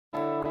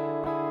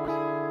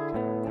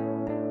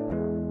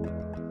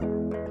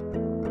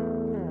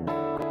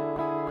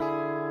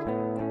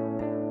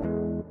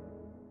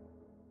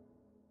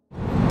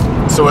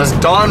So as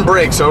dawn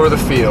breaks over the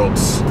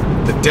fields,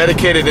 the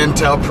dedicated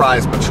Intel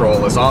Prize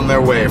Patrol is on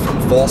their way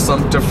from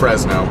Folsom to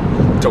Fresno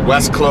to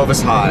West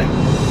Clovis High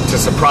to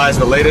surprise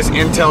the latest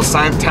Intel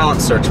Science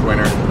Talent Search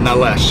winner,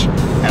 Nilesh,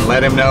 and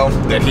let him know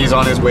that he's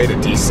on his way to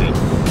DC.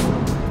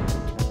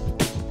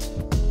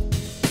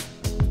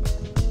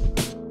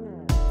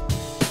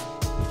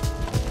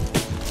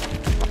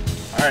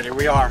 Alright, here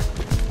we are,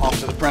 off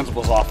to the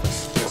principal's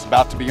office. It's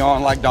about to be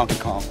on like Donkey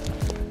Kong.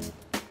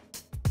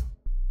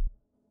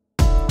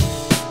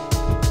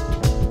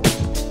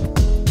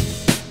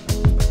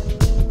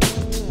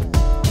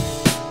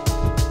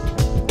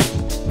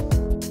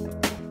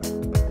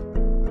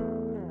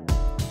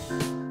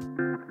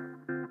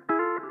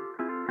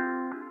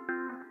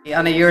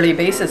 On a yearly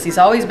basis, he's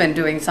always been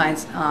doing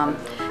science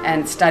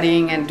and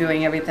studying and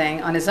doing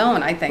everything on his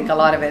own, I think, a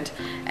lot of it.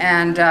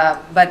 And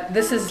but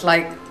this is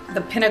like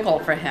the pinnacle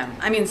for him.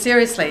 I mean,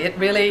 seriously,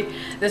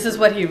 this is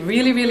what he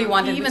really, really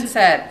wanted. He even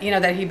said, you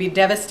know, that he'd be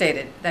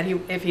devastated that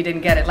if he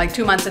didn't get it, like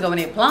 2 months ago when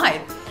he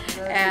applied.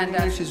 And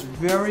Nilesh is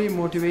very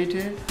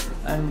motivated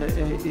and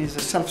is a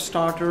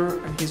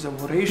self-starter, and he's a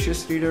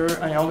voracious reader.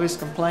 I always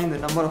complain the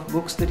number of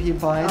books that he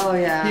buys. Oh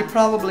yeah. He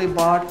probably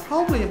bought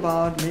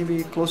about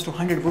maybe close to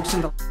 100 books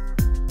in the...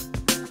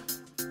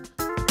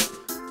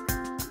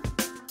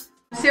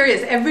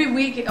 Serious, every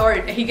week, or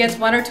he gets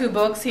 1 or 2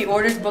 books. He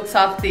orders books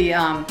off the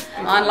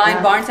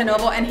online Barnes and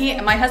Noble,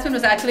 and my husband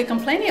was actually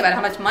complaining about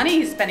how much money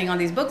he's spending on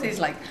these books. He's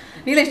like,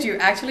 Nilesh, do you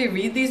actually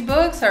read these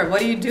books, or what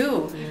do you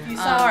do? If you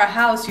saw our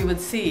house, you would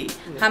see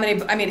how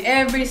many. I mean,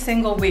 every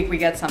single week we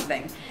get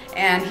something.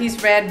 And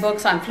he's read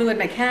books on fluid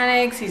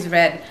mechanics, he's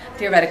read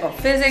theoretical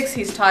physics,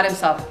 he's taught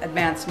himself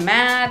advanced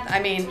math. I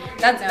mean,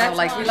 that's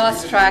like, we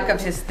lost track of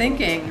his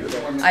thinking.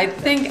 I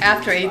think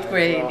after 8th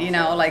grade, you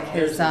know, like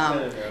his,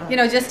 you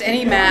know, just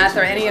any math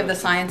or any of the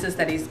sciences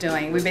that he's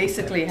doing, we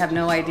basically have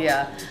no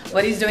idea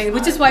what he's doing,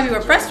 which is why we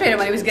were frustrated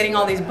when he was getting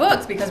all these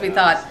books, because we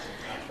thought,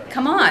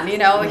 come on, you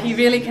know, he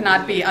really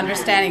cannot be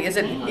understanding, is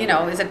it, you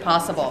know, is it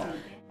possible?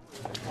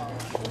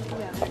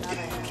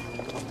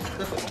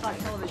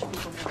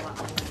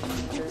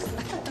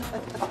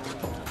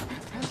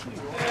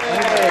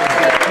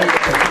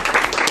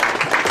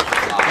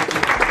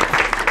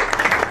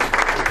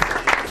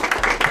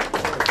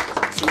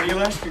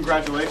 Nilesh,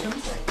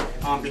 congratulations.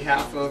 On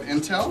behalf of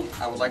Intel,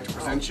 I would like to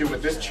present you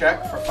with this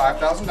check for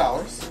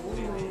 $5,000.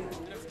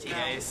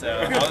 TA, so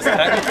I was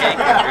cutting cake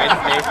and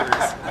grading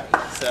papers.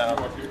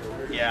 So,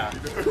 yeah.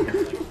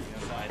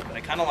 But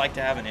I kind of like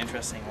to have an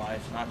interesting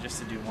life, not just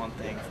to do one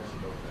thing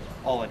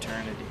for all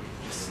eternity.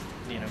 Just,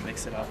 you know,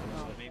 mix it up a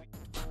little bit. Maybe.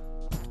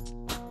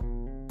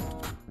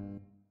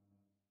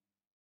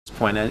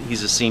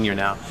 He's a senior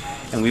now,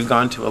 and we've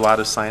gone to a lot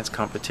of science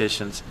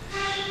competitions.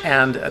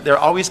 And there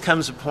always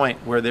comes a point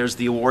where there's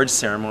the awards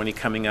ceremony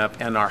coming up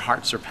and our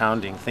hearts are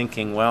pounding,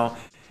 thinking, well,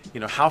 you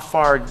know, how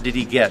far did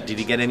he get? Did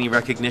he get any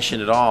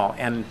recognition at all?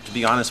 And to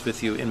be honest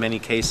with you, in many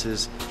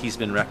cases, he's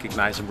been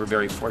recognized, and we're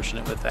very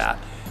fortunate with that,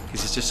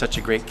 because he's just such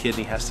a great kid and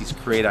he has these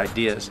great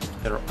ideas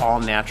that are all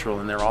natural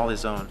and they're all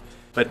his own.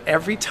 But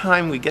every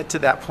time we get to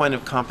that point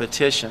of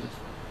competition,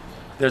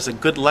 there's a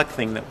good luck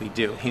thing that we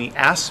do. And he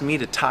asks me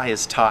to tie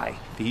his tie.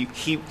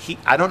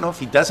 I don't know if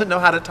he doesn't know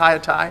how to tie a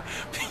tie,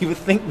 but you would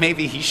think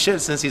maybe he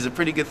should, since he's a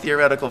pretty good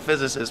theoretical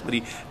physicist, but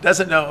he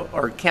doesn't know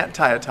or can't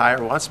tie a tie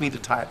or wants me to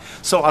tie it.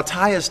 So I'll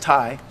tie his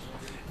tie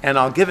and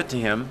I'll give it to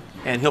him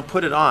and he'll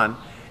put it on.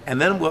 And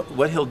then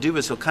what he'll do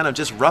is he'll kind of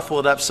just ruffle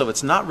it up so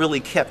it's not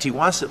really kept. He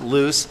wants it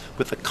loose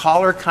with the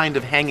collar kind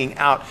of hanging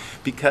out,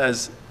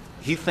 because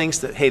he thinks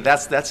that, hey,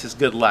 that's his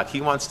good luck.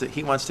 He wants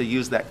to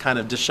use that kind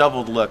of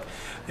disheveled look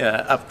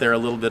up there a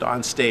little bit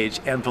on stage,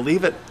 and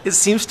believe it, it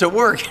seems to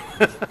work.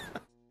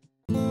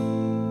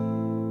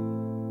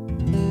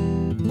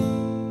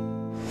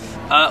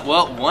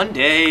 Well, one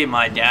day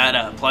my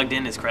dad plugged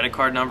in his credit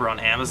card number on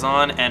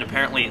Amazon, and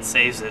apparently it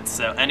saves it.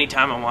 So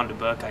anytime I wanted a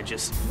book, I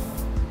just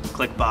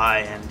click buy,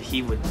 and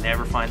he would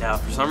never find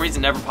out. For some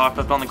reason, it never popped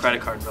up on the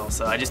credit card bill,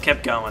 so I just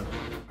kept going.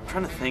 I'm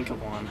trying to think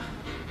of one.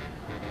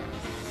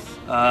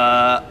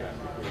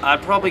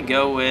 I'd probably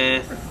go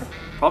with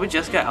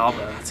Jessica Alba.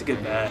 That's a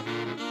good bet.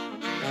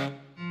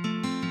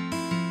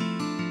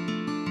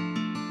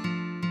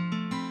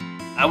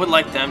 I would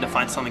like them to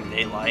find something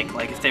they like.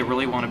 Like if they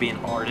really want to be an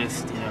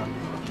artist, you know,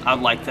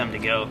 I'd like them to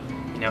go,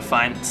 you know,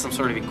 find some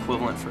sort of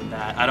equivalent for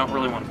that. I don't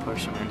really want to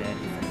push them into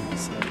anything.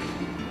 So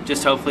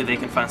just hopefully they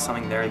can find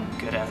something they're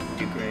good at and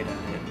do great at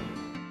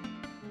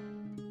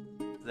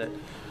it. That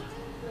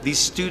these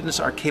students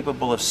are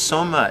capable of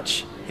so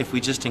much if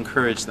we just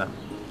encourage them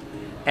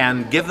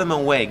and give them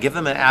a way, give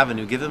them an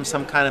avenue, give them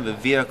some kind of a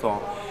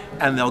vehicle,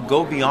 and they'll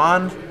go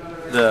beyond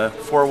the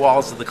 4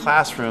 walls of the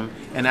classroom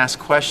and ask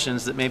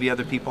questions that maybe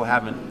other people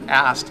haven't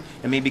asked,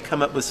 and maybe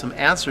come up with some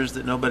answers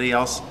that nobody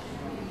else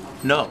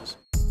knows.